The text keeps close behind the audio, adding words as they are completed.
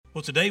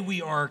Well, today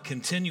we are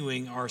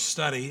continuing our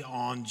study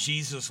on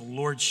Jesus'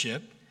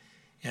 Lordship,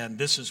 and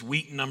this is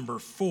week number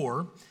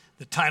 4.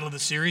 The title of the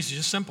series is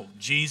just simple: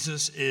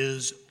 Jesus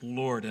is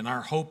Lord, and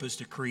our hope is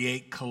to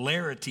create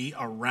clarity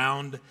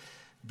around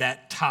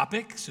that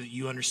topic so that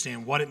you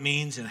understand what it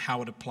means and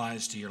how it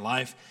applies to your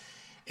life,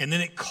 and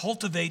then it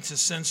cultivates a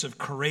sense of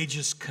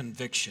courageous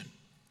conviction.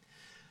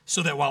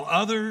 So that while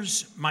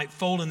others might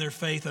fold in their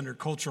faith under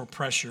cultural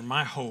pressure,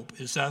 my hope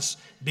is us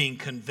being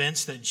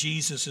convinced that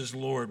Jesus is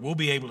Lord. We'll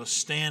be able to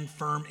stand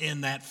firm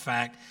in that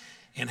fact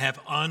and have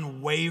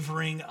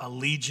unwavering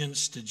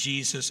allegiance to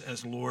Jesus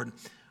as Lord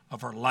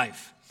of our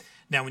life.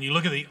 Now, when you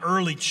look at the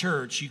early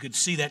church, you could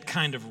see that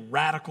kind of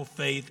radical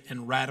faith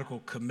and radical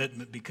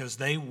commitment because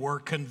they were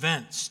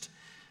convinced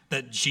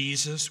that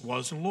Jesus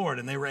was Lord,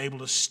 and they were able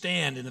to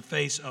stand in the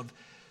face of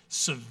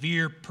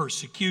severe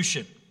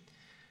persecution.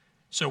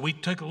 So we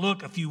took a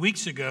look a few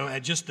weeks ago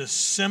at just the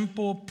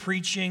simple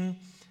preaching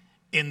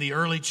in the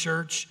early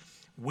church.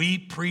 We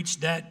preached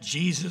that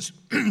Jesus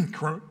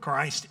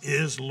Christ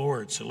is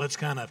Lord. So let's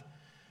kind of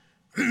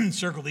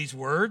circle these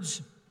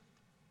words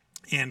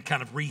and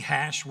kind of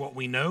rehash what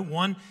we know.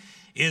 One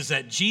is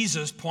that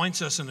Jesus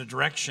points us in the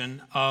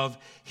direction of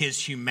his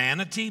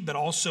humanity, but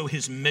also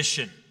his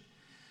mission.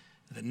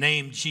 The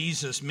name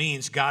Jesus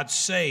means God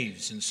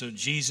saves, and so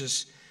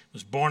Jesus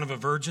was born of a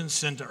virgin,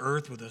 sent to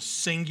earth with a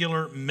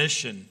singular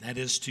mission, that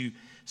is to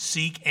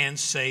seek and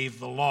save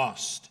the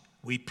lost.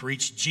 We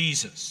preach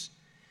Jesus.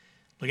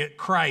 Look at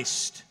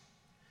Christ.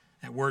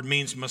 That word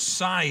means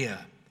Messiah.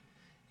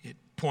 It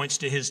points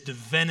to his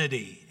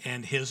divinity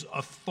and his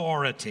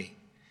authority.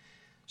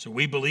 So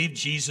we believe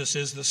Jesus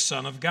is the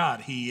Son of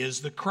God. He is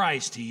the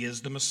Christ. He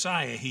is the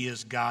Messiah. He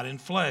is God in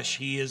flesh.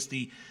 He is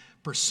the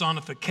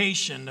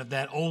personification of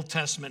that Old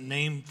Testament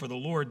name for the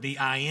Lord, the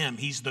I Am.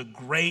 He's the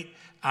great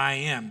I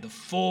Am, the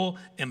full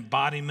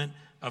embodiment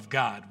of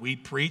God. We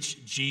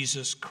preach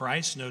Jesus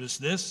Christ. Notice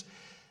this,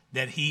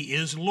 that he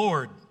is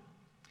Lord.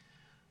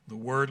 The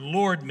word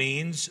Lord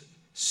means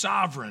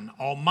sovereign,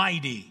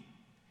 almighty,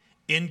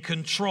 in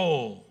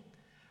control,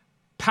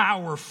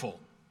 powerful.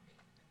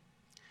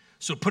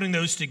 So putting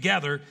those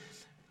together,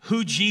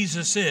 who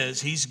Jesus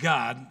is, he's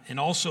God, and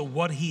also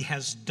what he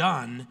has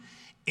done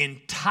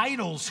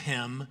entitles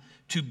him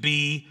to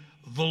be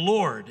the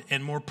Lord,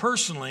 and more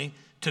personally,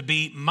 to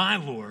be my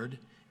Lord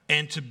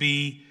and to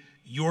be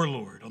your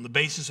Lord. On the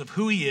basis of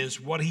who he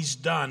is, what he's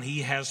done,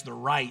 he has the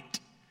right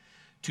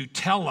to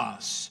tell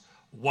us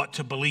what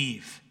to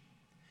believe.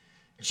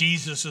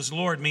 Jesus as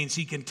Lord means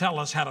he can tell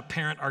us how to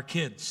parent our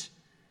kids.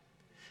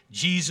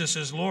 Jesus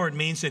as Lord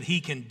means that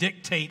he can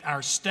dictate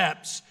our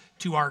steps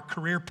to our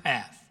career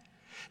path.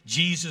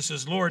 Jesus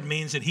as Lord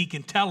means that he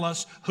can tell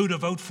us who to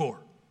vote for.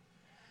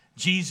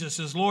 Jesus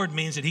as Lord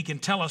means that he can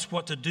tell us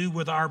what to do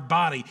with our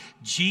body.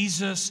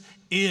 Jesus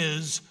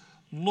is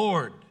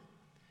Lord.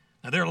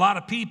 Now, there are a lot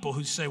of people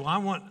who say, well,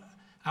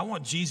 I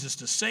want Jesus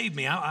to save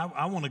me.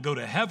 I want to go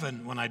to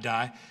heaven when I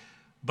die.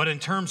 But in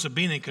terms of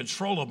being in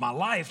control of my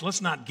life,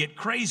 let's not get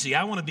crazy.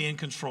 I want to be in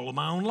control of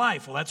my own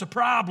life. Well, that's a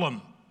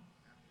problem.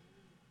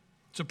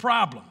 It's a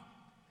problem.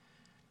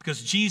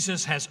 Because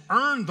Jesus has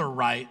earned the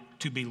right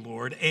to be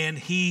Lord, and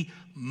he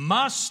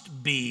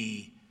must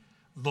be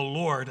the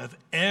Lord of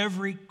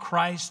every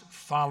Christ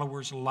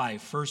follower's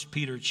life. 1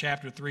 Peter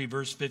chapter 3,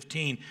 verse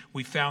 15,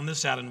 we found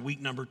this out in week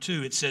number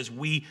 2. It says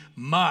we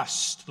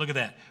must, look at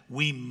that,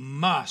 we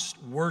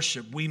must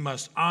worship, we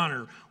must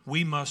honor,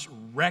 we must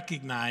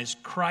recognize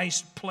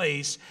Christ's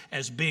place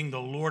as being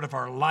the Lord of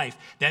our life.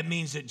 That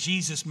means that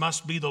Jesus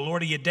must be the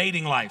Lord of your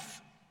dating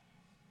life.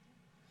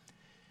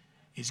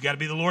 He's got to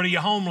be the Lord of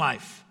your home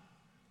life.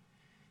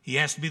 He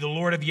has to be the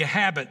Lord of your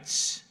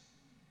habits.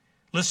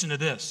 Listen to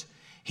this.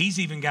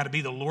 He's even got to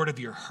be the Lord of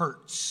your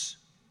hurts.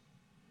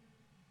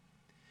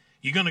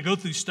 You're going to go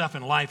through stuff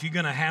in life. You're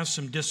going to have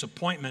some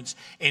disappointments.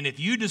 And if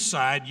you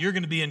decide you're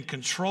going to be in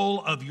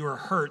control of your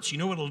hurts, you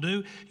know what it'll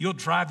do? You'll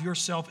drive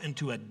yourself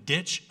into a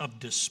ditch of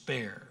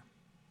despair.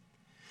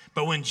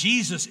 But when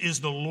Jesus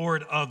is the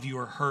Lord of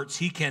your hurts,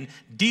 he can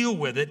deal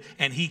with it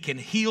and he can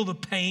heal the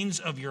pains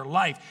of your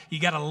life. You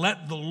got to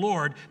let the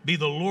Lord be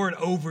the Lord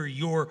over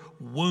your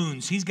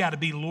wounds. He's got to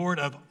be Lord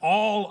of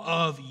all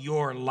of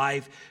your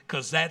life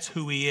because that's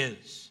who he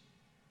is.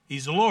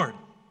 He's the Lord.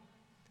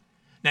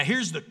 Now,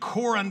 here's the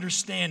core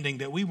understanding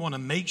that we want to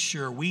make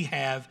sure we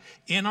have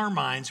in our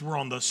minds. We're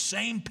on the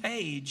same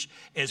page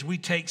as we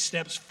take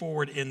steps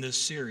forward in this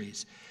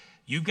series.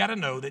 You've got to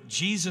know that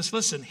Jesus,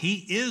 listen,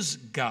 he is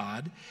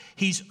God.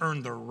 He's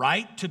earned the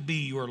right to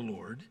be your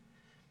Lord.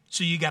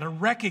 So you got to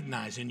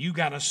recognize and you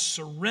got to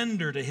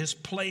surrender to his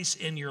place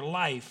in your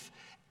life,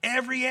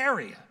 every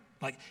area,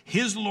 like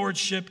his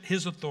lordship,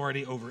 his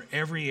authority over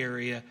every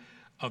area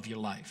of your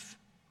life.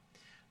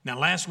 Now,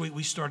 last week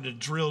we started to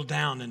drill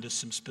down into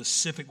some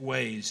specific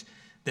ways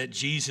that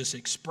Jesus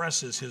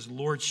expresses his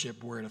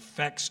lordship where it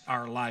affects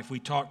our life. We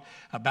talked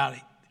about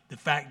the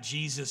fact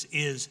Jesus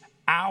is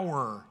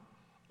our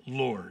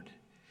Lord.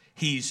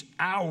 He's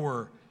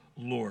our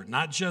Lord,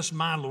 not just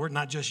my Lord,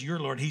 not just your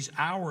Lord. He's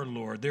our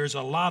Lord. There's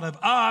a lot of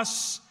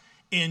us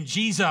in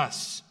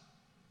Jesus.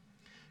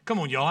 Come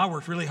on, y'all. I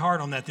worked really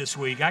hard on that this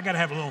week. I got to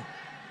have a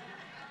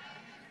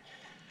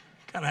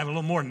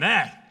little more than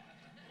that.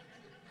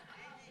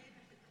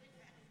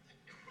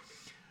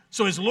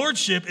 So his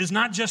lordship is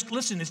not just,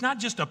 listen, it's not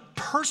just a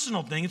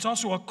personal thing. It's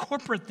also a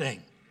corporate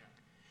thing.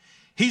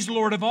 He's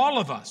Lord of all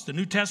of us. The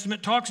New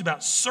Testament talks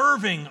about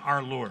serving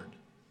our Lord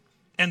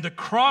and the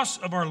cross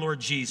of our Lord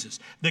Jesus,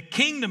 the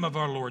kingdom of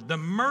our Lord, the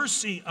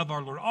mercy of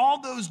our Lord.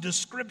 All those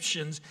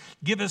descriptions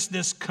give us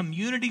this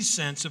community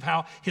sense of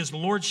how his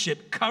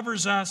lordship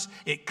covers us,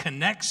 it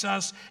connects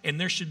us, and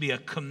there should be a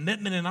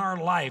commitment in our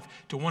life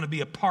to want to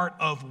be a part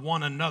of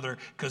one another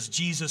because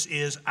Jesus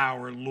is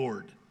our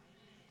Lord.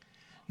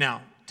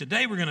 Now,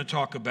 today we're going to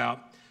talk about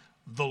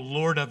the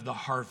Lord of the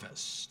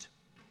harvest.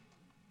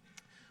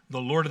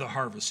 The Lord of the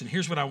harvest. And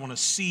here's what I want to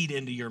seed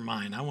into your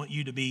mind. I want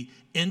you to be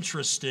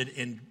interested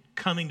in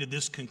coming to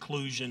this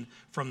conclusion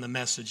from the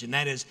message, and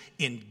that is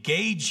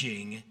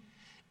engaging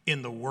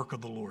in the work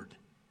of the Lord.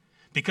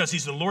 Because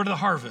he's the Lord of the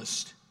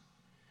harvest,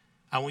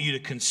 I want you to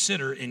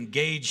consider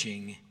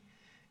engaging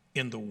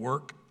in the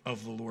work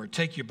of the Lord.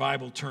 Take your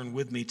Bible, turn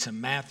with me to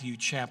Matthew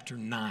chapter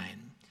 9.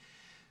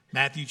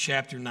 Matthew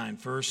chapter 9,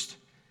 first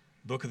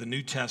book of the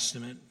New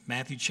Testament,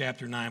 Matthew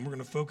chapter 9. We're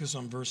going to focus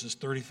on verses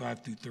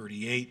 35 through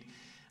 38.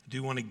 I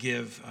do want to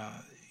give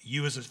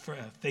you as a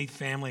faith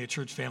family, a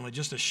church family,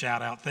 just a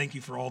shout out. Thank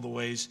you for all the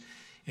ways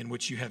in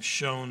which you have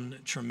shown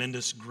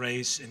tremendous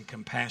grace and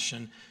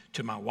compassion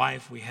to my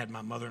wife. We had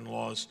my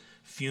mother-in-law's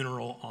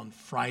funeral on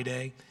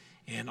Friday,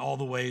 and all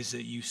the ways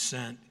that you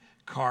sent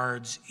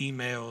cards,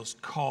 emails,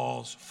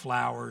 calls,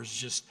 flowers,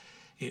 just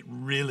it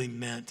really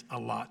meant a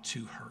lot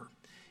to her.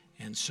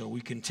 And so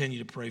we continue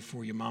to pray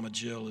for you, Mama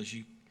Jill, as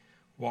you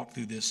walk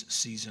through this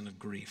season of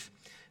grief.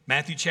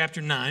 Matthew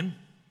chapter 9.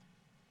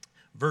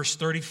 Verse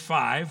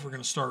 35, we're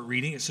going to start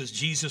reading. It says,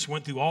 Jesus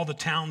went through all the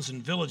towns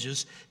and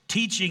villages,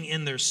 teaching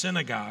in their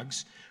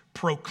synagogues,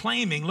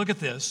 proclaiming, look at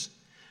this,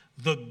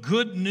 the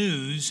good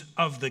news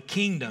of the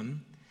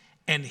kingdom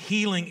and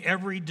healing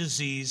every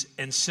disease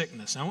and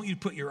sickness. I want you to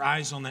put your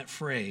eyes on that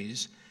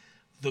phrase,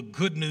 the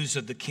good news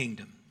of the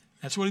kingdom.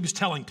 That's what he was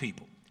telling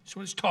people. That's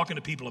what he's talking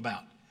to people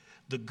about,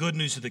 the good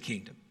news of the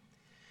kingdom.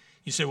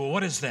 You say, well,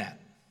 what is that?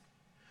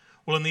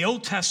 Well, in the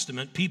Old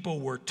Testament, people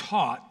were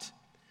taught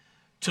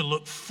to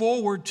look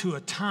forward to a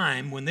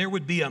time when there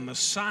would be a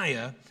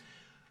Messiah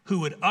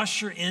who would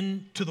usher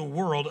into the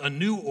world a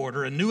new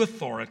order, a new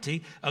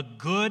authority, a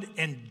good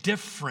and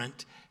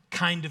different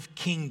kind of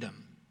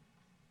kingdom.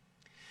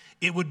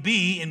 It would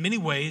be, in many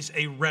ways,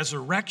 a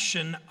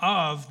resurrection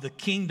of the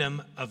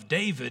kingdom of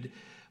David,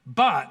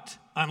 but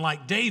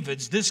unlike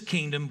David's, this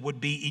kingdom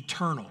would be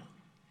eternal,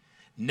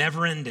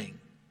 never-ending.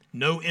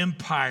 No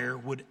empire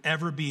would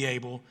ever be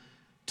able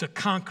to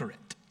conquer it.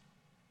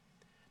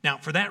 Now,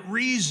 for that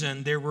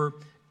reason, there were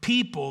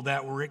people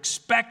that were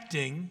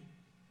expecting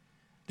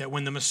that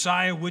when the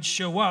Messiah would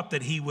show up,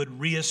 that he would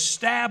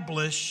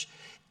reestablish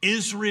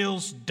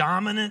Israel's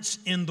dominance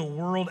in the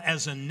world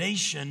as a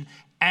nation,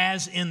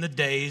 as in the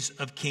days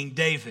of King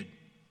David.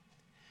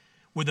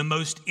 With the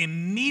most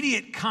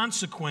immediate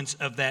consequence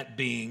of that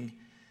being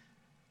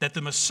that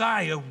the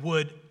Messiah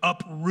would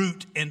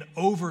uproot and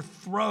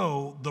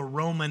overthrow the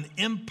Roman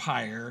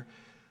Empire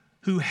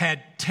who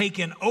had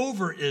taken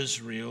over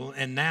Israel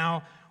and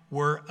now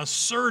were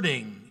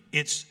asserting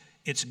its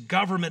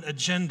government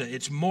agenda,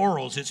 its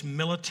morals, its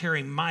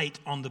military might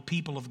on the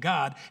people of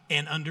God,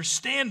 and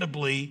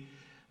understandably,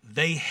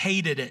 they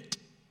hated it.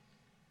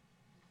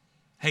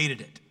 Hated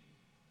it.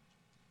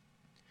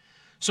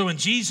 So when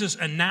Jesus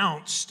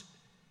announced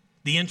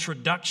the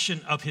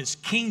introduction of his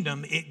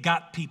kingdom, it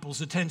got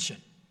people's attention.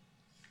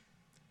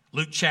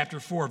 Luke chapter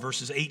 4,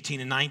 verses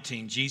 18 and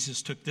 19,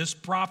 Jesus took this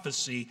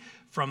prophecy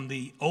from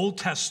the Old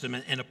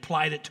Testament and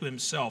applied it to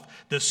himself.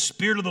 The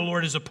Spirit of the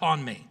Lord is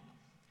upon me,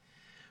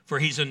 for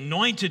he's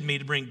anointed me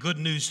to bring good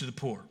news to the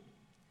poor.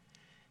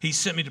 He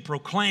sent me to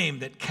proclaim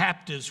that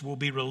captives will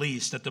be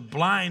released, that the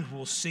blind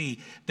will see,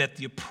 that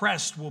the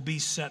oppressed will be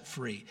set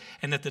free,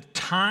 and that the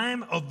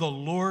time of the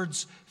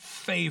Lord's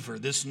favor,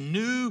 this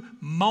new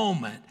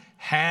moment,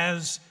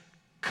 has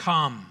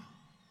come.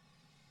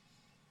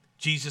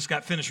 Jesus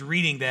got finished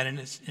reading that,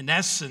 and in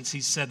essence, he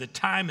said, the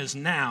time is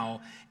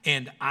now,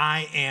 and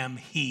I am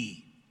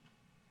he.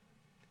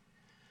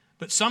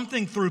 But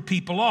something threw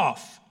people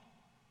off.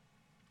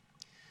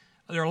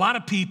 There are a lot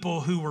of people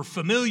who were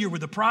familiar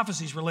with the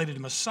prophecies related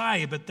to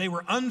Messiah, but they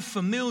were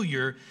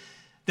unfamiliar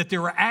that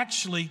there were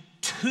actually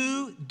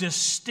two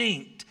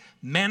distinct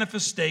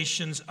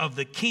manifestations of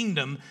the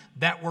kingdom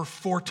that were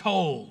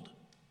foretold.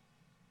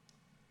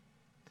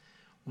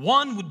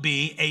 One would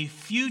be a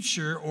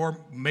future, or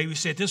maybe we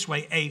say it this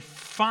way, a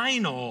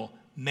final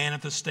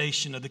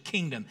manifestation of the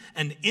kingdom,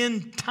 an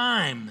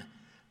end-time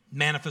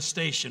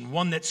manifestation,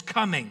 one that's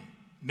coming,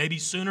 maybe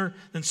sooner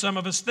than some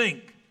of us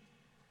think.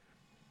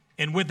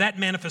 And with that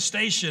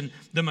manifestation,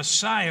 the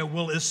Messiah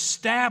will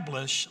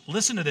establish,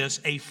 listen to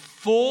this, a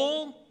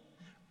full,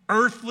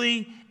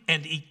 earthly,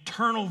 and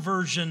eternal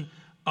version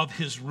of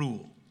his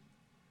rule.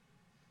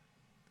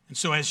 And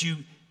so as you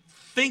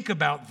think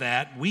about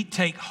that, we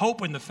take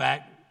hope in the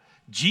fact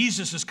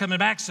Jesus is coming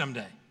back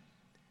someday.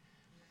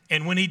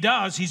 And when he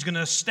does, he's going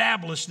to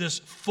establish this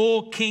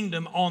full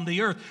kingdom on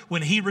the earth.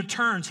 When he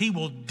returns, he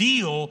will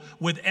deal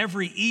with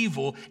every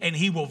evil and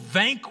he will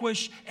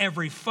vanquish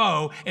every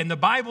foe. And the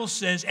Bible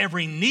says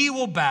every knee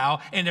will bow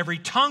and every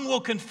tongue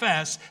will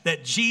confess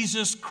that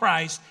Jesus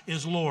Christ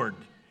is Lord.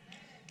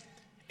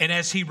 And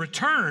as he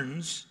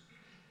returns,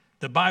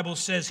 the Bible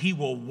says he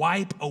will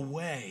wipe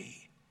away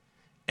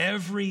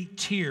every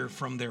tear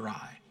from their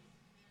eye.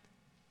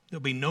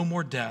 There'll be no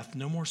more death,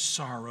 no more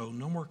sorrow,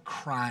 no more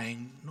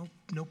crying,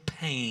 no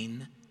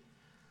pain.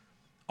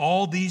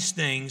 All these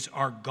things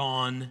are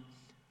gone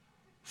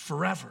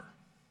forever.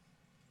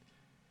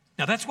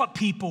 Now, that's what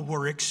people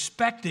were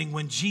expecting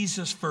when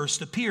Jesus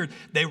first appeared.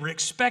 They were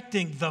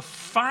expecting the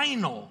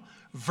final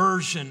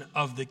version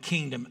of the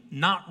kingdom,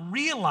 not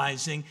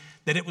realizing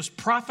that it was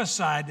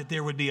prophesied that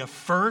there would be a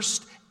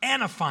first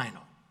and a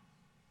final.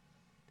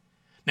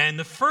 Now, in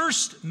the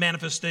first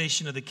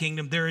manifestation of the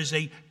kingdom, there is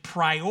a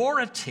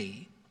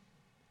priority,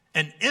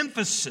 an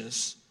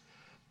emphasis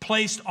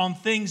placed on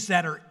things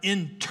that are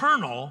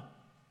internal,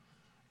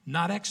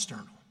 not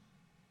external.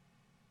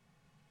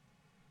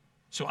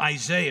 So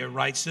Isaiah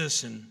writes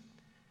this in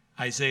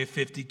Isaiah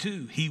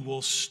 52. He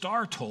will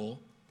startle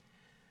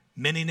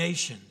many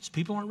nations.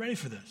 People aren't ready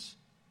for this.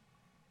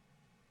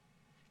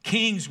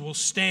 Kings will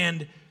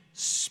stand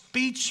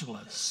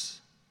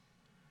speechless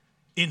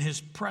in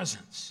his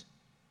presence.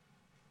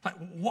 Like,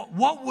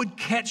 what would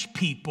catch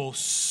people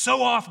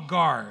so off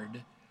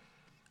guard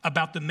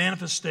about the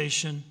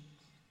manifestation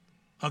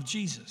of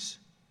Jesus?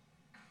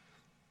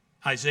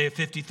 Isaiah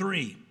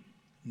 53,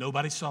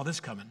 nobody saw this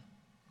coming.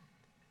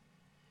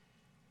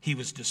 He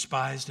was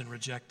despised and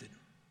rejected,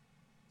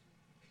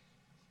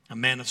 a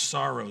man of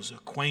sorrows,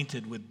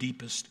 acquainted with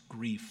deepest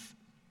grief.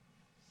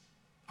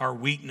 Our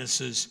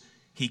weaknesses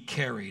he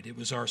carried. It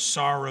was our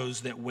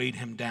sorrows that weighed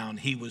him down.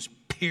 He was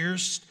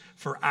pierced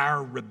for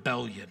our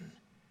rebellion,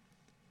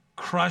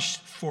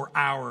 crushed for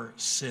our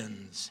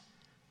sins.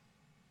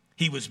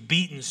 He was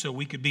beaten so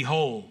we could be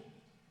whole.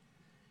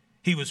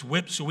 He was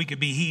whipped so we could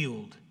be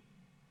healed.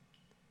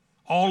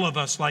 All of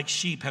us, like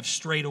sheep, have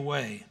strayed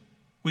away.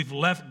 We've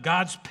left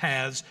God's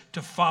paths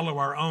to follow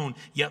our own,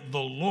 yet the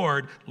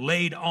Lord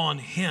laid on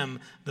him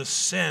the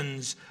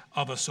sins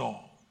of us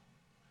all.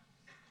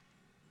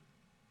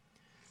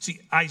 See,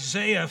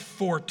 Isaiah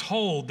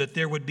foretold that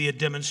there would be a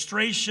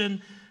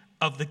demonstration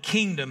of the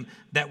kingdom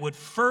that would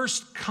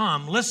first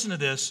come, listen to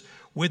this,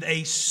 with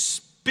a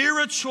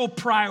spiritual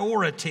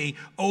priority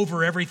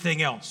over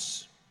everything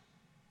else.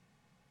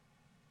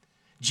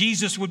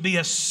 Jesus would be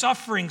a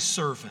suffering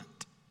servant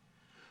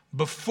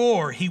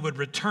before he would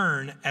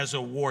return as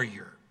a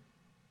warrior.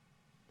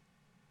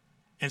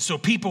 And so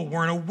people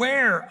weren't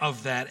aware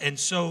of that, and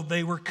so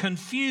they were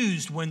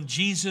confused when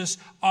Jesus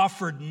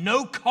offered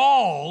no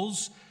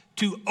calls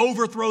to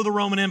overthrow the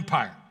Roman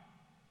Empire.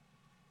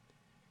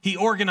 He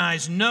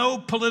organized no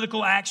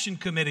political action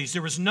committees.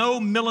 There was no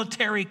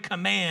military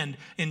command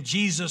in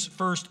Jesus'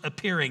 first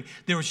appearing.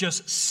 There was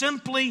just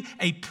simply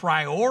a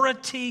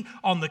priority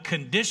on the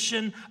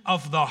condition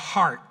of the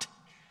heart,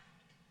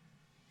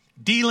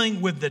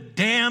 dealing with the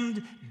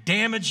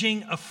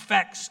damaging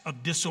effects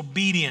of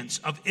disobedience,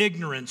 of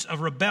ignorance,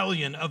 of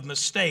rebellion, of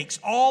mistakes,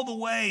 all the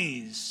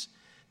ways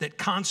that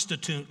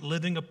constitute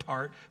living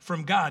apart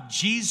from God.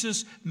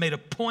 Jesus made a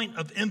point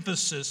of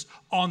emphasis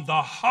on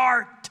the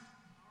heart.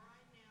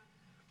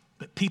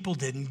 But people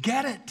didn't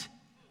get it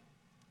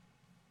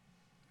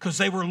because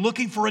they were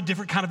looking for a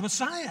different kind of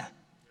Messiah.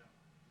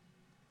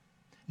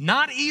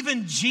 Not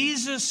even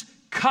Jesus'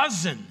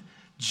 cousin,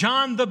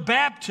 John the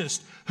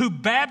Baptist, who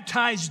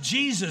baptized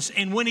Jesus.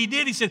 And when he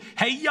did, he said,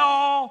 "Hey,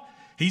 y'all,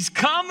 he's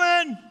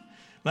coming.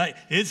 Like,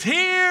 it's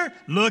here.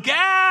 Look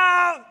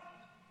out.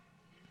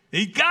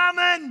 He's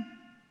coming."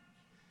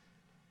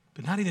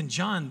 But not even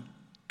John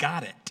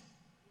got it.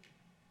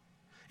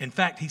 In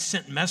fact, he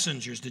sent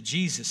messengers to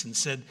Jesus and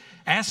said,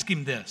 ask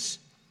him this,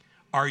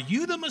 are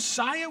you the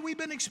Messiah we've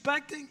been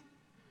expecting?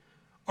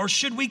 Or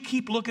should we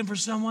keep looking for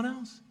someone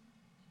else?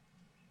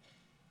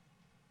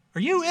 Are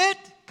you it?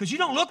 Because you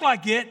don't look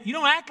like it. You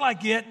don't act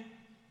like it.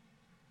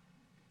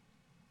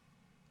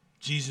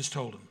 Jesus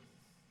told him,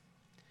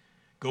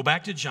 go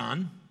back to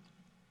John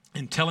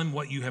and tell him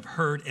what you have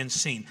heard and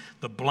seen.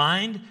 The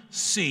blind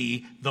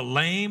see, the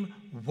lame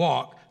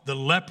walk, the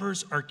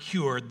lepers are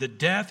cured, the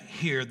deaf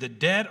hear, the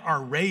dead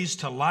are raised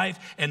to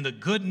life, and the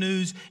good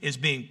news is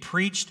being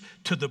preached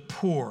to the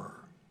poor.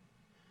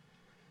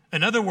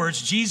 In other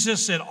words,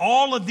 Jesus said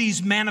all of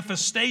these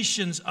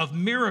manifestations of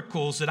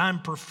miracles that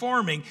I'm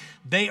performing,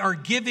 they are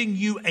giving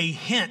you a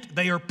hint.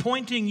 They are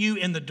pointing you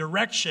in the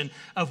direction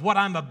of what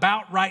I'm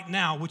about right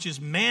now, which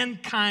is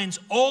mankind's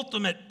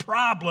ultimate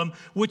problem,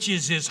 which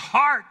is his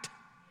heart.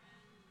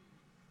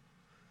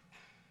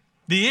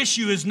 The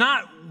issue is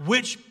not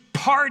which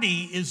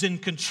party is in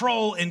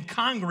control in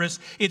Congress.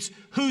 It's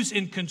who's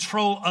in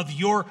control of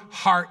your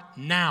heart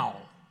now.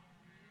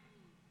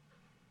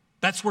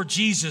 That's where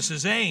Jesus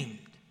is aimed.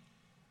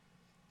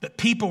 But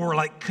people were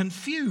like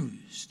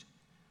confused.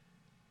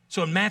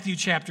 So in Matthew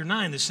chapter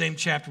 9, the same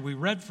chapter we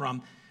read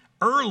from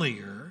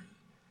earlier,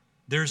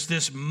 there's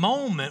this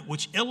moment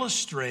which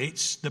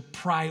illustrates the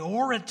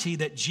priority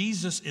that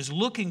Jesus is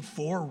looking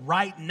for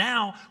right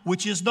now,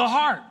 which is the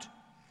heart.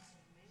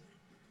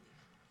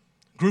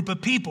 Group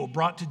of people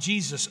brought to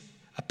Jesus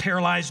a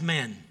paralyzed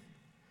man.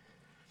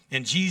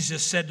 And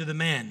Jesus said to the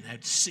man,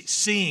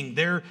 seeing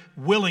their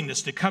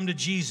willingness to come to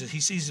Jesus,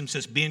 he sees him and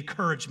says, "Be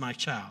encouraged, my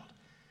child.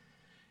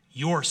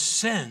 Your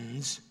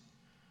sins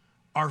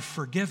are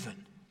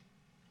forgiven."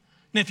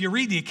 Now, if you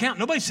read the account,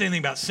 nobody's saying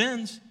anything about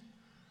sins.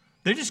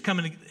 They're just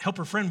coming to help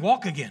her friend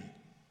walk again.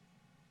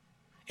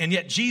 And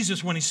yet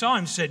Jesus, when he saw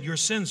him, said, "Your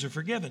sins are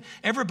forgiven."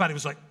 Everybody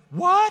was like,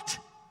 "What?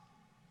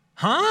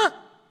 Huh?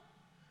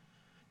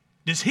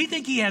 Does he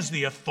think he has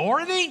the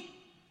authority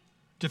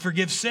to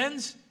forgive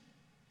sins?"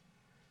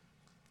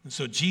 And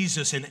so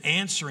Jesus, in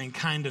answering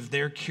kind of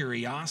their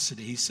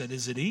curiosity, he said,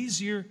 "Is it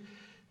easier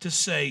to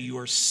say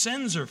your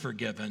sins are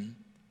forgiven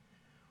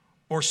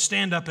or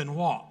stand up and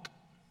walk?"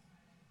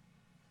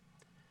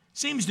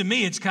 Seems to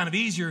me it's kind of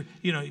easier,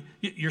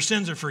 your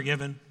sins are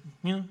forgiven.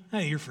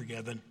 Hey, you're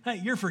forgiven. Hey,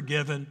 you're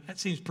forgiven. That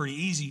seems pretty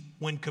easy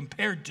when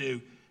compared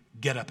to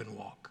get up and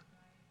walk.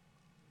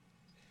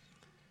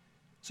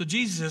 So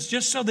Jesus says,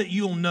 just so that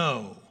you'll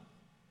know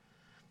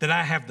that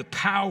I have the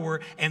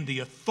power and the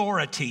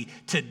authority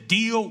to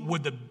deal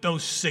with the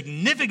most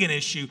significant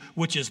issue,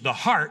 which is the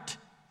heart,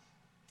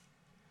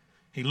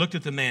 he looked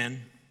at the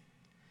man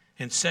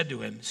and said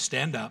to him,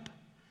 "Stand up,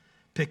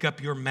 pick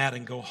up your mat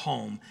and go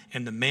home."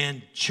 And the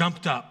man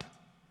jumped up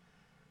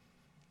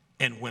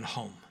and went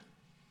home.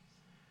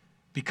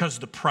 Because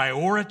the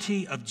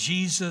priority of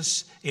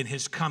Jesus in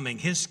his coming,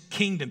 his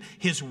kingdom,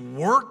 his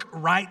work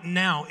right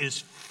now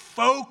is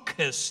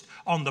focused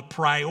on the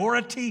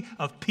priority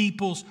of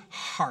people's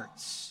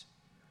hearts.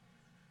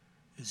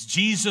 Is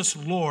Jesus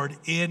Lord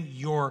in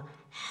your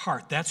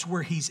heart? That's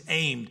where he's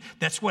aimed.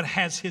 That's what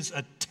has his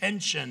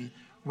attention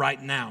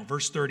right now.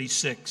 Verse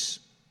 36.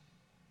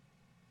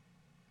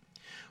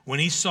 When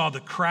he saw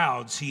the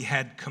crowds, he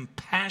had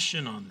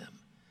compassion on them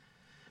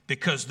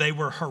because they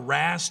were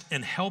harassed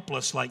and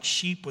helpless like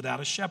sheep without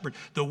a shepherd.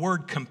 The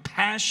word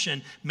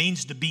compassion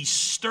means to be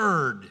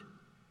stirred.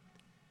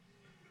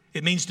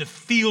 It means to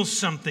feel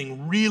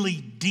something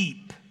really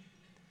deep.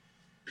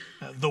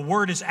 The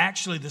word is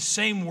actually the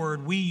same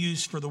word we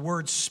use for the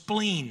word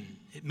spleen.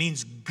 It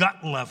means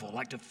gut level,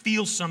 like to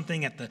feel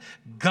something at the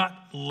gut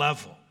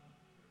level.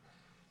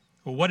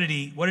 Well, what did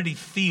he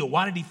feel?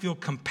 Why did he feel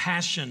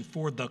compassion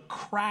for the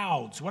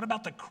crowds? What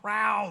about the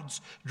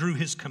crowds drew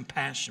his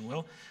compassion?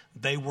 Well,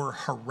 they were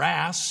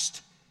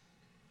harassed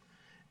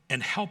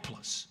and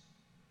helpless.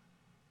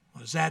 What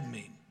does that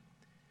mean?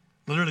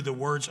 Literally, the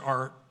words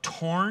are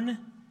torn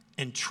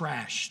and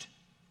trashed.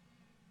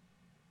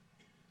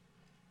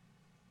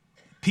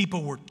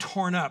 People were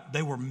torn up.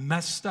 They were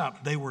messed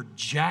up. They were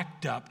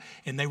jacked up.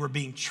 And they were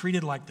being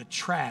treated like the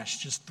trash,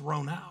 just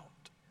thrown out.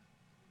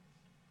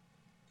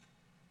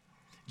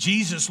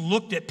 Jesus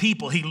looked at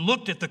people. He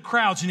looked at the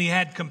crowds and he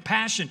had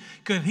compassion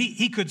because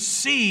he could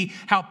see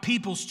how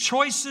people's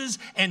choices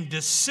and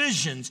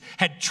decisions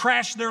had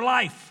trashed their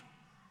life.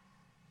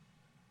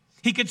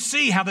 He could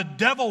see how the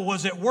devil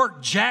was at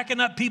work jacking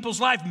up people's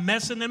life,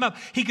 messing them up.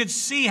 He could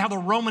see how the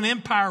Roman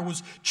Empire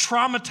was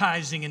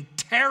traumatizing and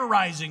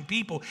terrorizing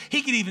people.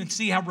 He could even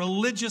see how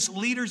religious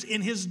leaders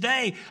in his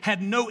day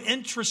had no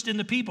interest in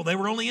the people. They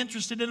were only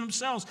interested in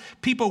themselves.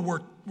 People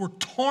were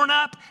torn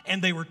up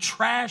and they were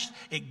trashed.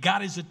 It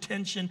got his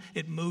attention.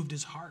 It moved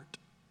his heart.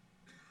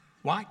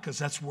 Why? Because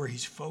that's where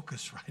he's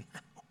focused right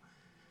now.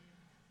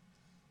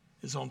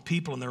 Is on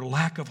people and their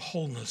lack of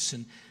wholeness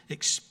and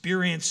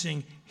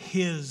experiencing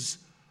his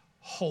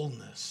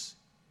wholeness.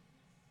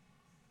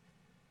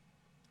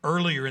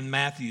 Earlier in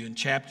Matthew, in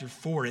chapter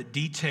 4, it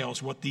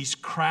details what these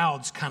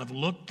crowds kind of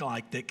looked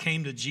like that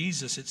came to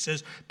Jesus. It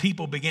says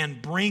people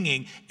began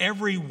bringing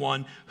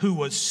everyone who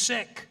was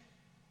sick.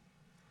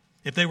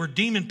 If they were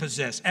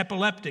demon-possessed,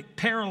 epileptic,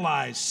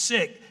 paralyzed,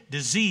 sick,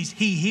 diseased,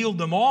 he healed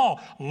them all.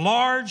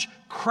 Large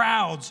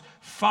crowds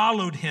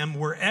followed him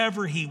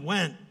wherever he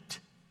went.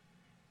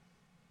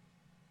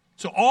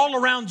 So all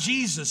around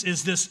Jesus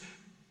is this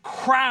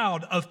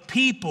crowd of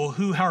people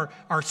who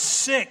are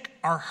sick,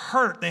 are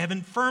hurt. They have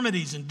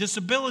infirmities and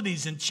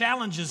disabilities and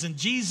challenges. And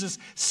Jesus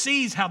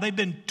sees how they've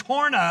been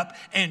torn up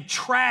and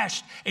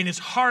trashed, and his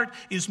heart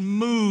is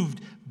moved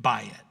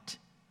by it.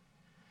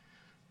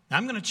 Now,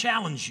 I'm going to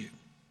challenge you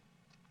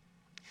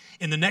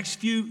in the next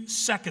few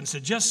seconds to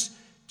just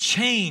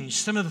change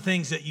some of the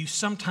things that you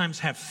sometimes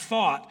have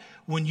thought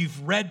when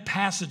you've read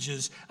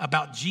passages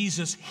about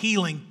Jesus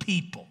healing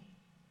people.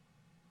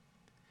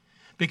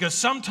 Because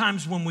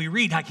sometimes when we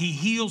read how he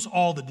heals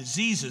all the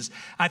diseases,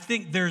 I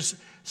think there's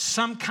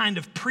some kind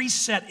of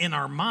preset in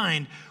our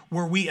mind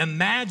where we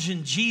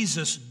imagine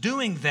Jesus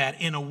doing that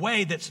in a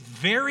way that's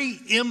very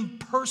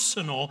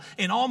impersonal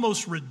and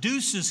almost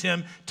reduces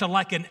him to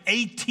like an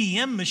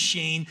ATM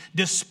machine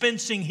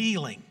dispensing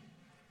healing.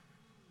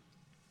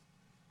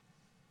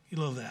 You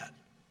love that.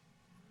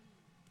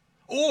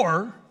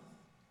 Or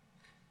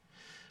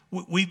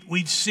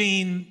we've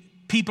seen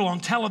people on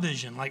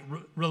television, like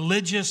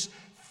religious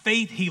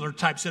faith healer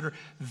types that are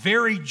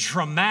very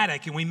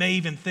dramatic. And we may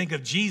even think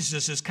of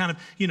Jesus as kind of,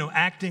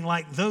 acting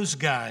like those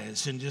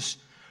guys and just,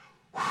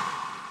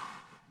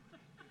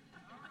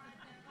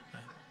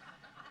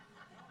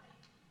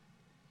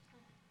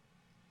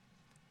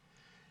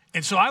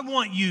 And so I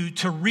want you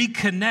to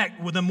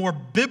reconnect with a more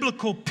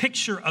biblical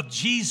picture of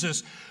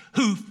Jesus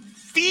who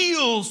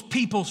feels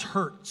people's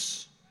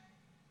hurts.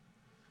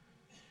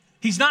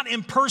 He's not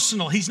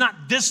impersonal. He's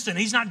not distant.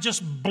 He's not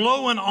just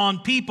blowing on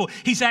people.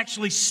 He's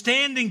actually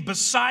standing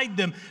beside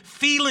them,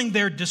 feeling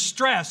their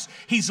distress.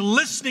 He's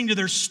listening to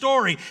their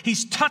story.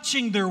 He's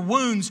touching their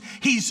wounds.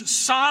 He's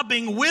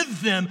sobbing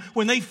with them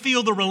when they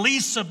feel the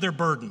release of their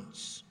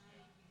burdens.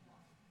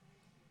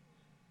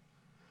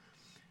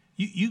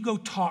 You go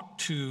talk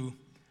to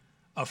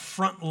a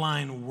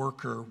frontline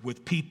worker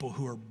with people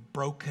who are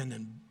broken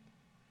and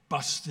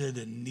busted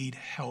and need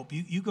help.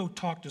 You go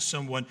talk to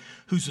someone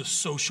who's a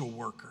social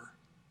worker.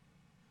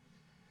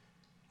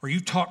 Or you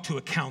talk to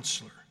a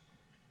counselor.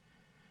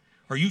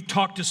 Or you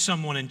talk to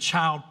someone in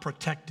child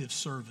protective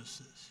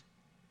services.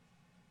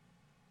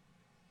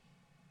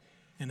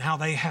 And how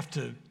they have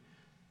to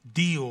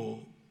deal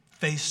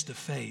face to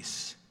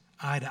face,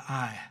 eye to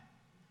eye,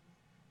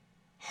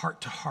 heart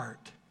to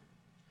heart,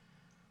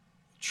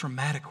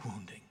 traumatic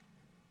wounding.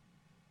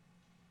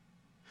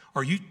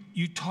 Or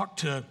you talk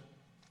to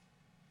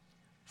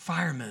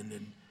firemen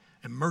and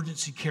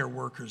emergency care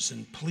workers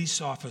and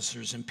police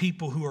officers and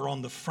people who are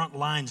on the front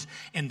lines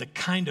and the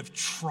kind of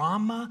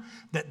trauma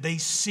that they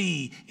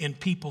see in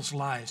people's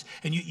lives.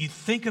 And you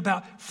think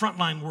about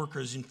frontline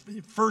workers and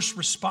first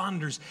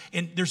responders,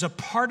 and there's a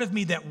part of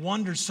me that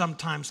wonders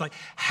sometimes, like,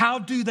 how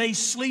do they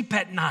sleep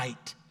at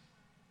night?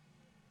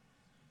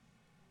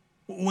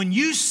 When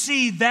you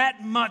see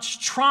that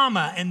much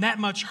trauma and that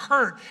much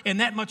hurt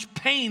and that much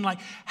pain, like,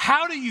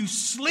 how do you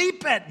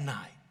sleep at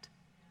night?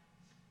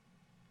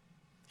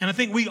 And I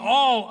think we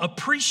all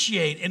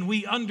appreciate and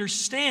we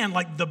understand,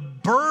 like, the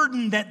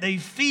burden that they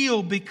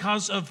feel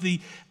because of the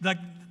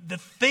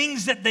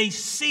things that they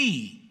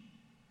see.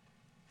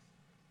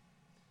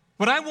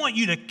 What I want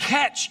you to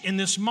catch in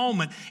this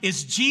moment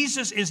is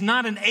Jesus is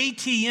not an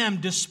ATM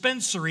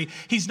dispensary.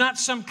 He's not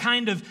some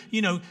kind of,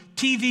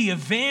 TV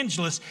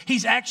evangelist.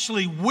 He's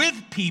actually with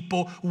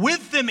people,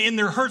 with them in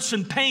their hurts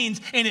and pains,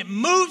 and it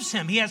moves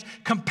him. He has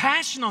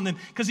compassion on them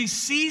because he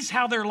sees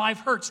how their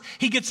life hurts.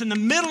 He gets in the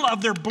middle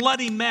of their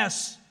bloody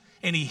mess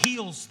and he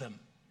heals them.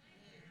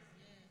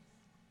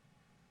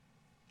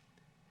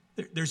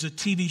 There's a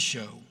TV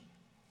show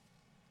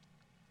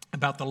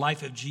about the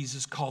life of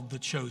Jesus called The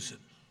Chosen.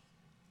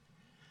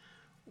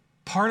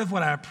 Part of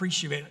what I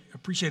appreciate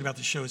about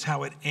the show is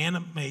how it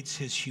animates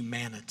his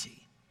humanity.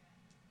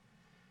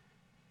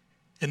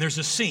 And there's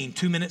a scene,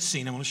 2-minute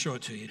scene, I want to show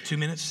it to you,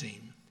 2-minute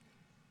scene,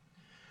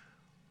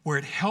 where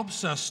it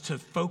helps us to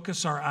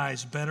focus our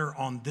eyes better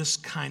on this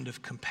kind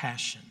of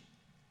compassion.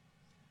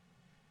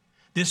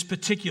 This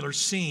particular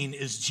scene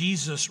is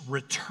Jesus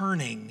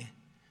returning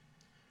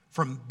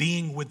from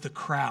being with the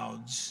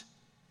crowds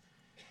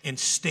and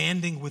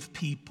standing with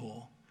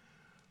people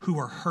who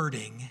are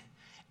hurting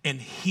and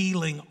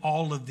healing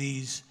all of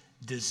these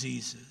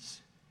diseases.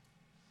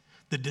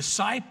 The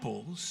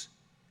disciples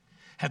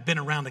have been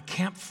around a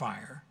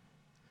campfire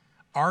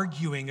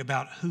arguing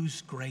about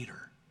who's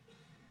greater.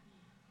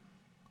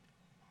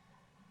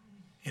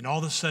 And all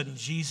of a sudden,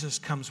 Jesus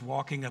comes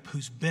walking up,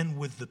 who's been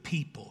with the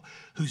people,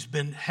 who's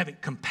been having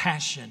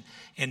compassion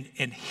and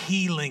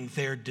healing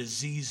their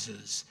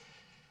diseases.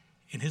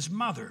 And his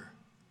mother,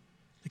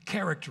 the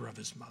character of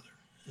his mother,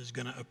 is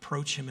going to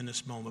approach him in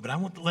this moment. But I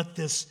want to let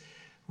this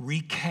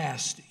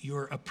recast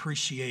your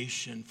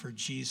appreciation for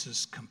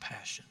Jesus'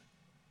 compassion.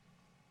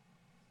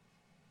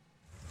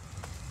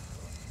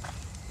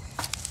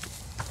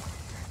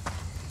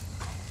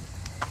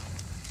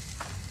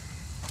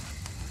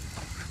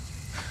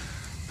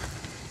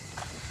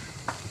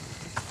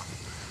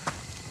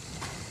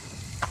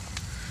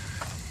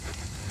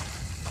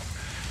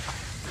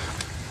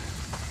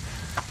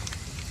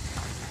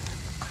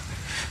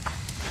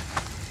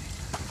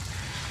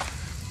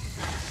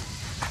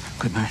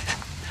 Good night.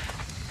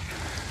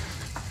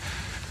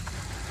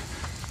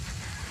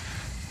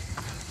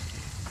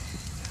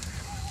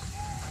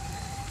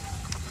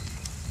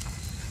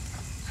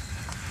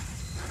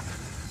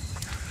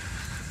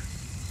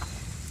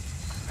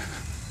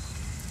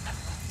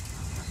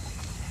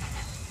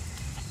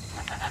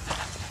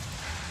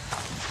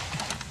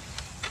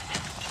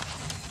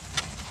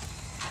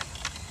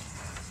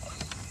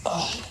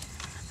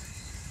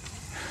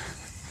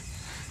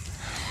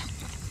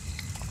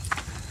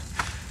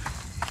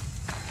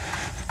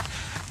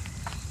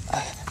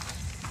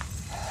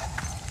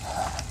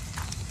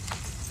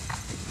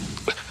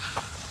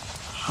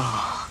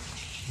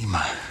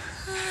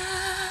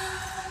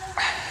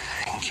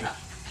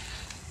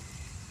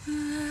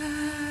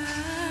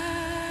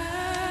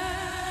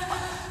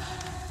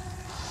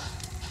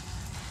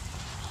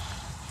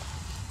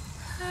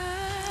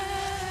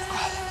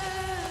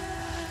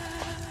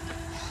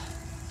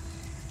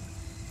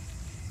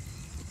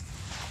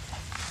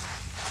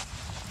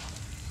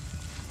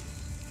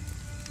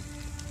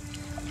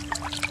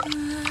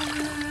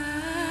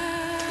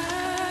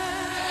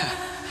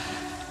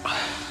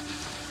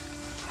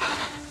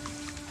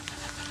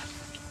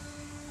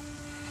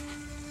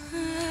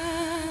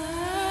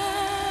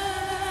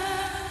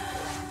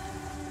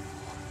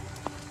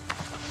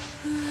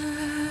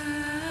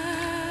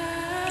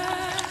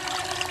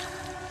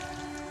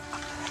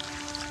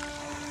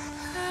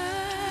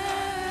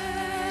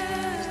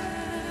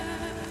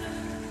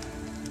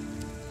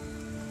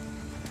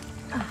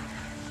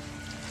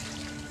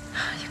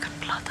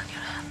 blood on your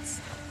hands.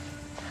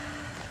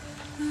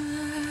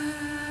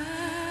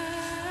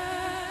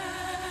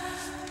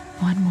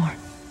 One more.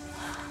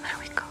 There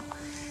we go.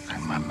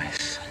 I'm a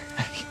mess.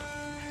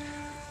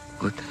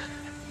 Good.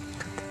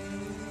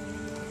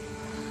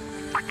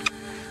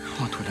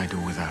 What would I do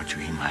without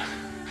you, Ima?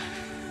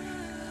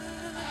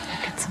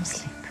 Get some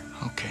sleep.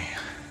 Okay.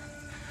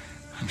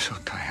 I'm so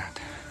tired.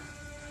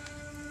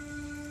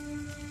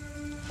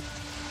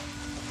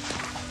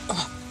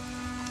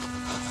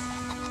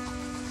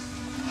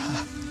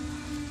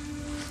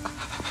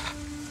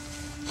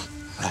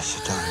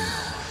 Blessed are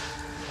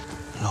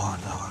you, Lord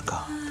our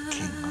God,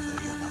 King of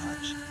the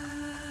universe,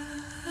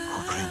 who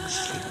brings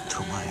sleep to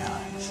my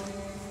eyes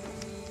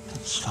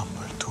and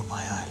slumber to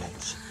my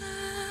eyelids.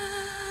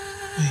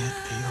 May it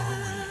be your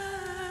will,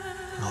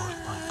 Lord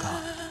my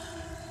God,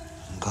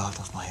 and God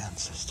of my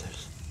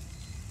ancestors,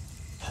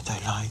 that I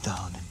lie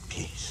down in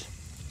peace,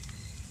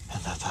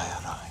 and that I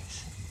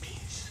arise in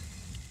peace.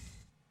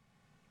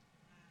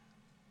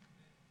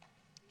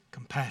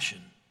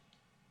 Compassion.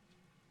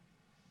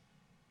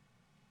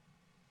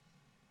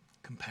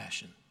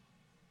 Compassion.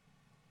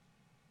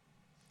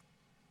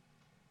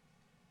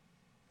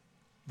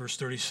 Verse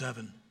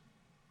 37,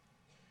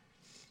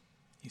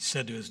 he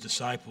said to his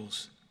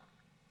disciples,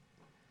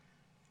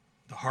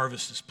 the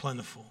harvest is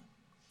plentiful.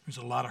 There's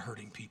a lot of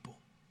hurting people,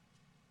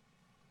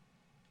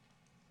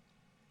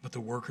 but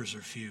the workers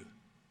are few.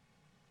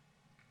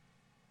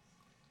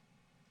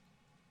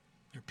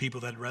 There are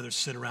people that'd rather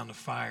sit around a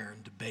fire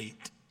and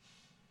debate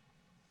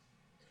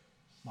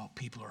while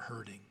people are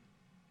hurting.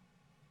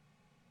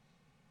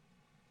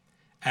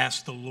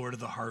 Ask the Lord of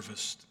the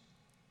harvest,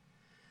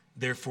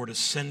 therefore, to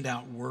send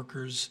out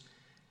workers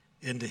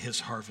into his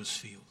harvest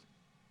field.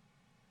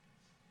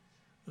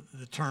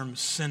 The term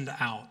send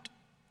out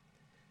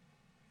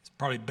is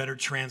probably better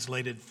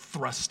translated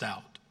thrust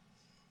out,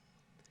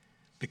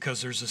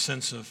 because there's a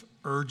sense of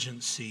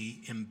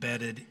urgency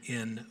embedded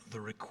in the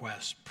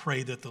request.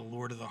 Pray that the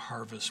Lord of the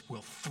harvest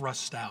will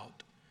thrust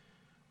out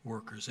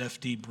workers.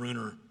 F.D.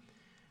 Bruner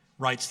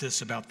writes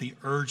this about the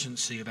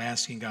urgency of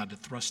asking God to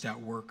thrust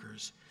out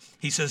workers.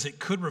 He says it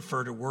could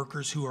refer to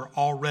workers who are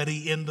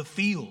already in the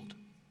field,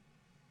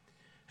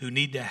 who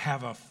need to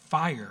have a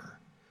fire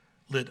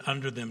lit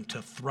under them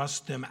to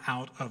thrust them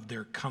out of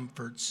their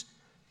comforts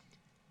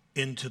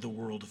into the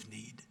world of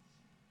need.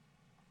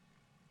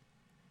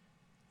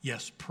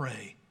 Yes,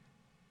 pray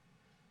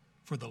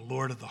for the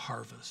Lord of the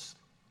harvest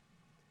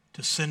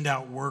to send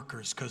out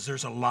workers, because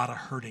there's a lot of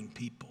hurting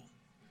people.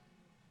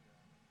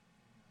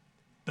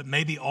 But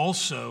maybe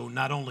also,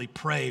 not only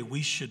pray,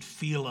 we should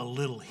feel a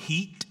little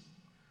heat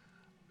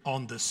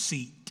on the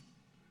seat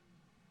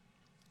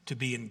to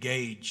be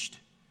engaged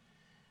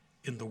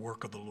in the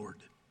work of the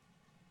Lord.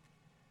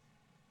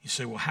 You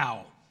say, well,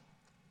 how?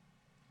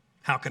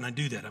 How can I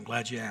do that? I'm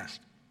glad you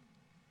asked.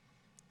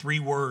 3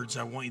 words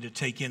I want you to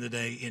take in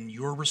today in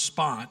your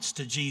response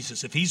to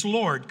Jesus. If he's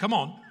Lord, come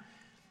on.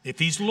 If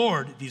he's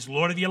Lord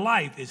of your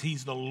life, if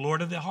he's the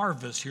Lord of the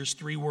harvest, here's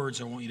 3 words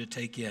I want you to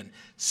take in.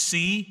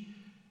 See,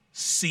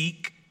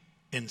 seek,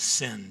 and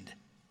send.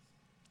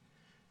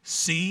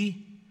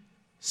 See,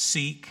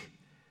 seek,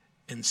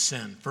 and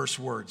send. First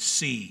word,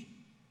 see.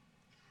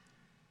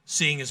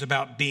 Seeing is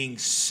about being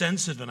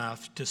sensitive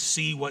enough to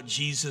see what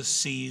Jesus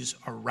sees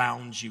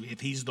around you. If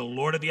he's the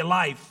Lord of your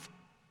life,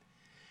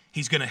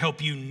 he's going to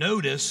help you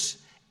notice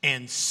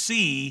and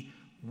see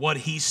what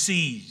he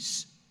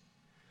sees.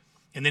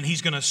 And then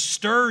he's going to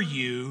stir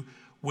you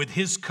with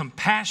his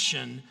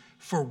compassion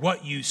for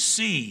what you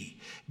see.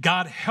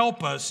 God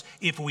help us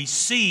if we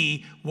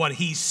see what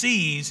he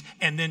sees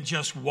and then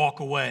just walk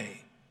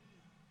away.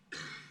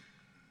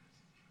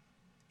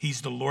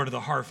 He's the Lord of the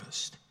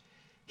harvest.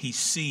 He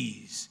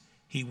sees.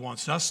 He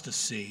wants us to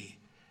see,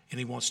 and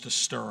he wants to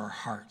stir our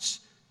hearts.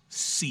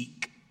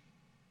 Seek.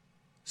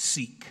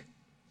 Seek.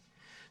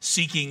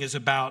 Seeking is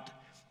about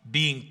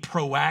being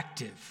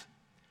proactive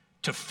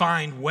to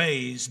find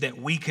ways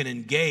that we can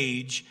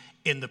engage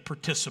in the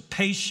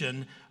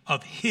participation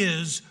of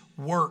his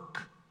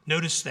work.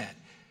 Notice that.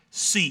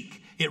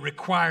 Seek. It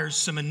requires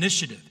some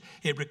initiative.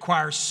 It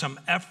requires some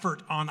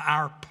effort on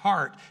our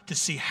part to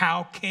see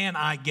how can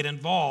I get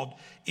involved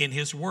in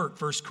his work.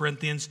 1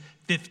 Corinthians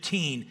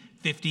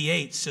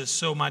 15:58 says,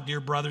 so my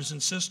dear brothers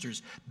and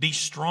sisters, be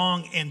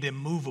strong and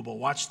immovable.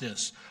 Watch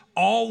this.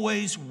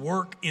 Always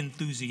work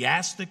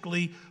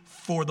enthusiastically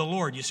for the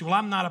Lord. You say, well,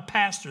 I'm not a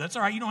pastor. That's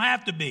all right. You don't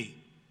have to be.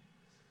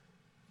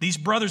 These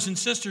brothers and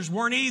sisters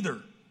weren't either.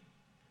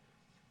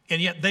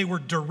 And yet they were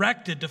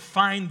directed to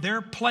find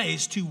their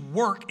place to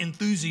work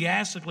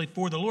enthusiastically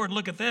for the Lord.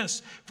 Look at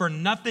this. For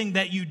nothing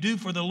that you do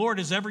for the Lord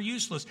is ever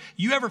useless.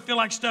 You ever feel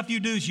like stuff you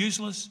do is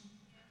useless?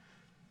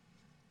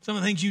 Some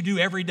of the things you do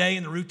every day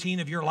in the routine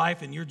of your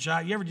life and your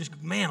job, you ever just,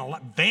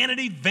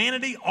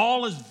 vanity,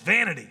 all is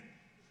vanity.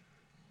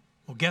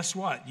 Well, guess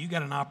what? You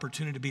got an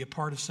opportunity to be a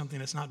part of something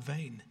that's not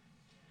vain.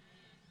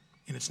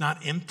 And it's not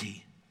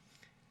empty.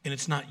 And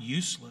it's not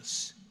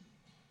useless.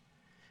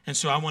 And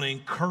so I want to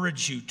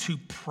encourage you to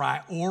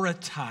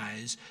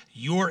prioritize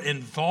your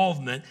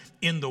involvement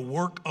in the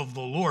work of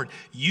the Lord.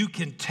 You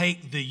can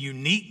take the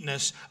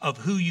uniqueness of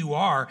who you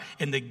are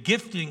and the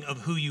gifting of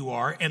who you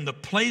are and the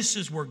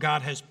places where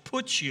God has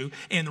put you,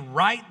 and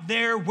right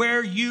there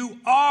where you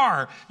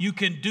are, you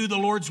can do the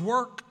Lord's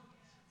work.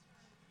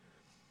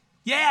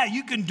 Yeah,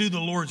 you can do the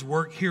Lord's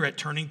work here at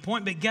Turning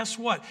Point, but guess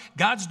what?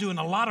 God's doing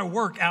a lot of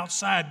work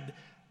outside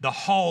the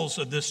halls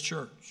of this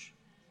church.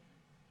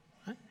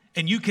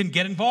 And you can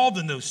get involved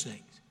in those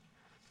things.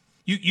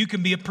 You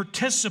can be a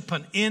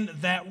participant in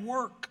that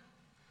work.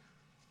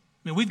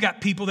 I mean, we've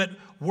got people that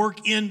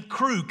work in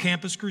Cru,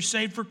 Campus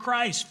Crusade for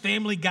Christ,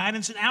 Family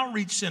Guidance and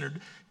Outreach Center,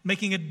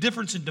 making a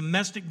difference in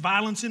domestic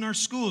violence in our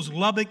schools.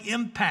 Lubbock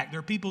Impact, there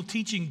are people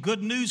teaching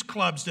good news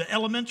clubs to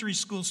elementary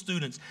school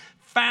students.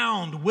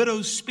 Found,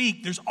 Widows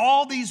Speak. There's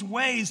all these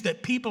ways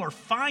that people are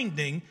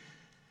finding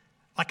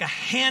like a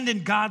hand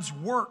in God's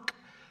work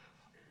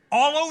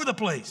all over the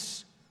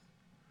place.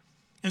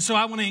 And so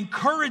I want to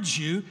encourage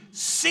you,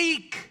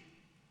 seek.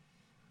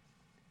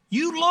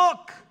 You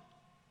look.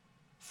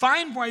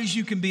 Find ways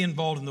you can be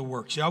involved in the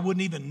work. See, I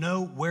wouldn't even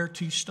know where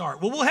to start.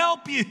 Well, we'll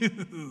help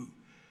you.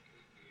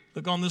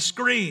 Look on the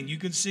screen. You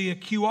can see a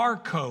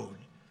QR code,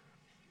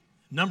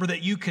 number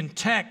that you can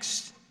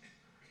text.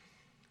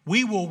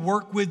 We will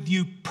work with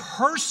you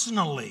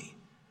personally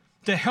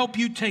to help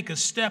you take a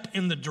step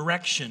in the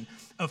direction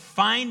of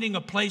finding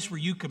a place where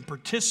you can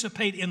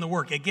participate in the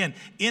work. Again,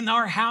 in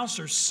our house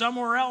or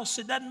somewhere else,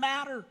 it doesn't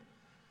matter.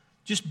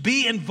 Just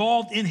be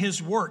involved in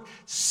his work.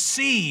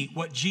 See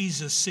what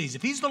Jesus sees.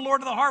 If he's the Lord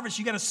of the harvest,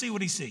 you got to see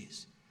what he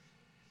sees.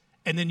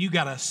 And then you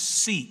got to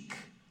seek.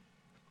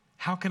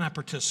 How can I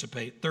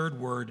participate? Third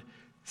word,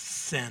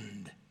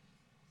 send.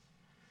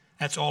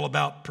 That's all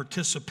about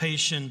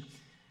participation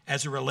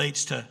as it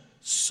relates to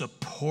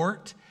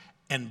support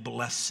and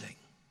blessing.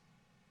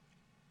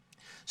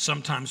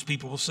 Sometimes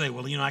people will say,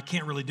 well, I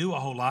can't really do a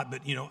whole lot,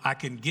 but, I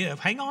can give.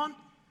 Hang on.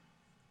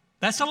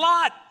 That's a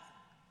lot.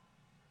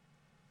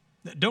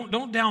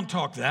 Don't down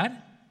talk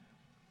that.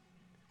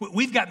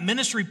 We've got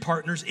ministry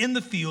partners in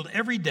the field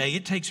every day.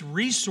 It takes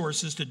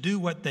resources to do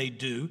what they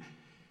do.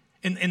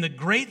 And the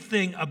great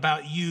thing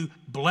about you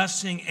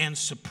blessing and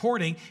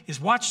supporting is,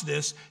 watch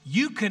this,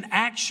 you can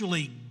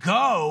actually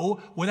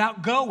go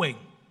without going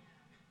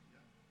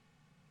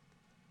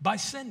by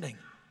sending.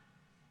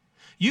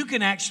 You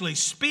can actually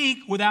speak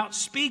without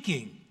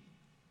speaking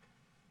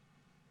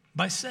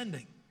by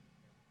sending.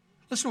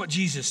 Listen to what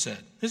Jesus said.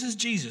 This is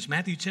Jesus,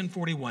 Matthew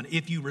 10:41.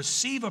 If you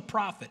receive a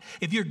prophet,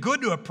 if you're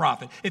good to a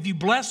prophet, if you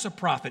bless a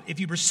prophet, if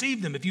you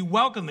receive them, if you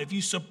welcome them, if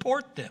you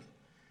support them,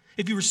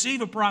 if you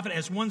receive a prophet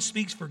as one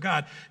speaks for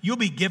God, you'll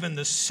be given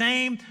the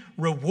same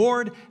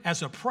reward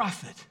as a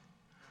prophet.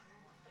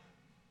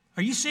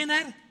 Are you seeing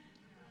that?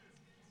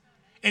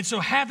 And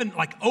so having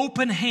like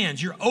open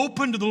hands, you're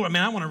open to the Lord.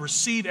 I want to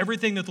receive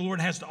everything that the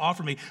Lord has to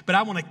offer me, but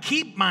I want to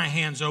keep my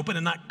hands open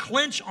and not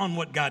clench on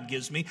what God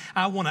gives me.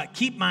 I want to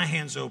keep my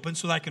hands open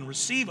so that I can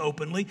receive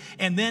openly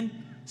and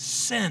then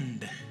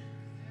send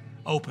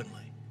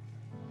openly.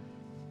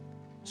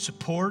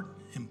 Support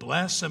and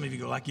bless. Some of you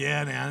go like,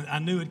 yeah, man, I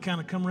knew it'd kind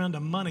of come around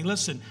to money.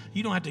 Listen,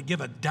 you don't have to give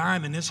a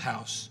dime in this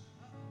house.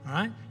 All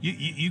right?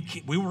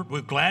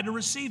 We're glad to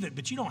receive it,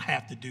 but you don't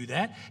have to do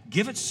that.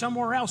 Give it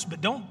somewhere else,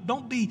 but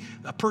don't be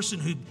a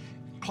person who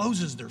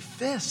closes their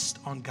fist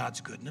on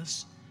God's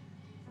goodness.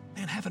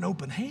 Man, have an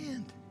open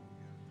hand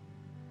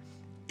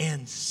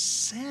and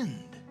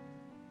send.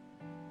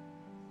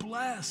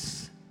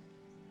 Bless.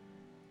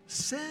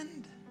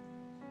 Send.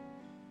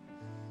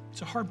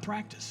 It's a hard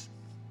practice.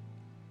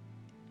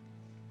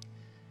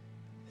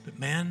 But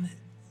man,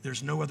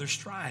 there's no other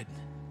stride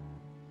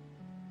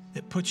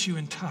that puts you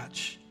in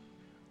touch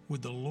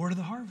with the Lord of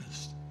the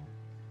harvest,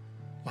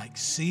 like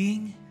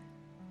seeing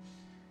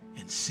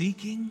and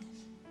seeking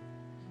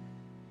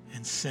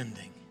and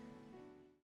sending.